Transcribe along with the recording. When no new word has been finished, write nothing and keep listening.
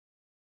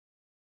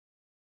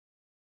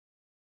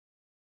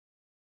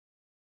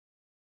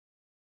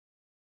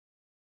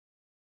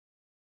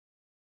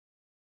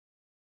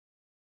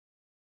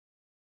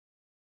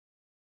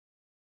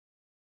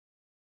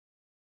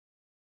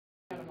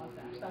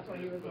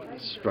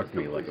struck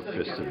me like a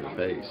fist in the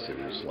face. It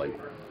was like,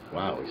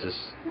 wow, is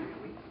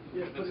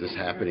this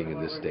happening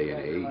in this day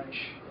and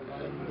age?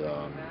 And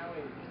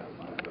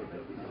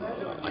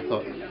I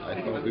thought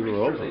we were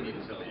over it,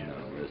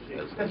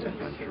 as a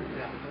country. And,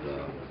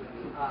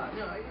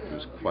 it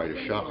was quite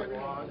a shock,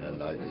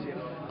 and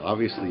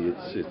obviously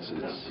it's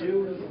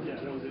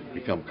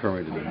become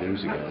current in the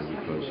news again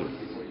because of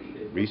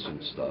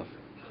recent stuff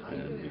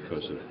and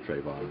because of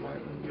Trayvon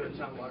Martin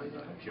and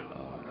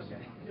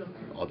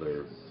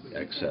other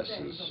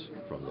excesses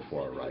from the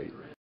far right.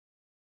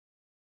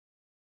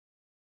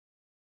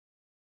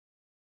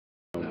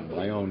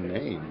 My own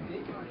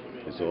name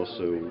is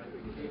also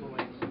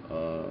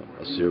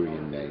a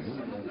Syrian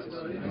name.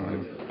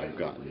 I've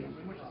gotten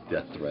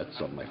death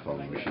threats on my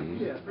phone machine.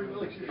 There's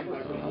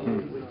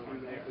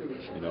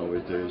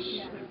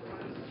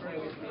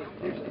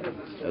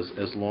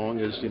as long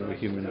as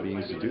human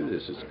beings do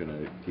this, it's going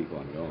to keep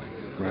on going.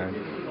 Right.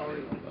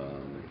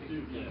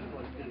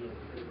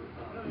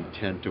 We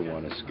tend to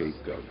want a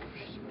scapegoat,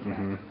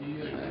 and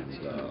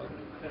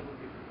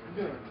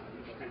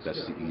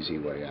that's the easy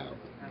way out.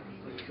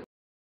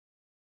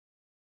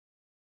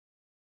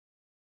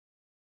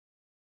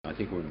 I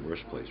think we're in the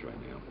worst place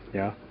right now.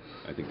 Yeah.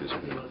 I think there's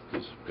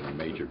been a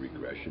major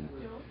regression.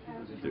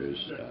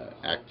 There's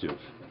active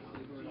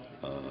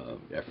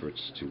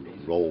efforts to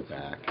roll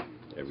back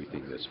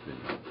everything that's been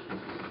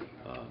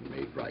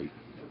made right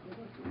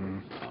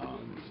on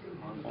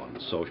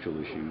social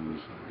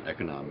issues,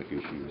 economic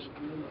issues,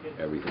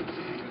 everything.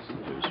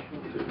 There's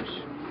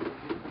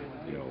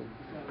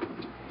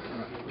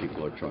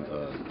people are trying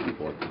to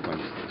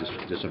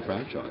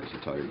disenfranchise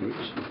entire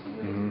groups.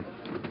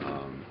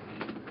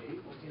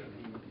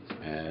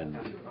 And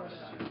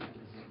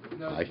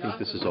I think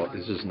this is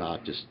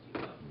not just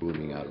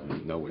booming out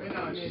of nowhere.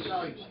 This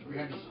has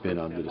been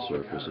under the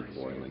surface and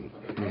boiling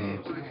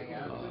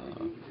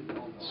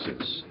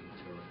since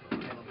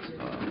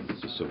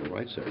the Civil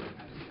Rights era.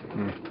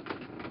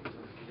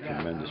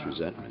 Tremendous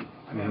resentment.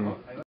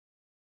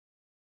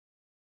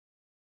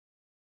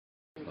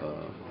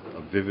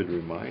 A vivid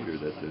reminder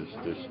that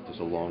there's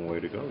a long way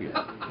to go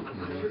yet.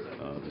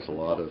 There's a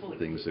lot of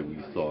things that we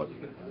thought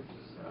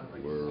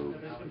were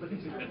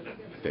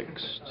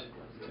fixed,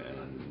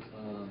 and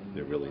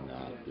they're really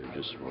not. They're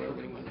just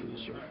swirling under the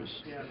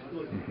surface.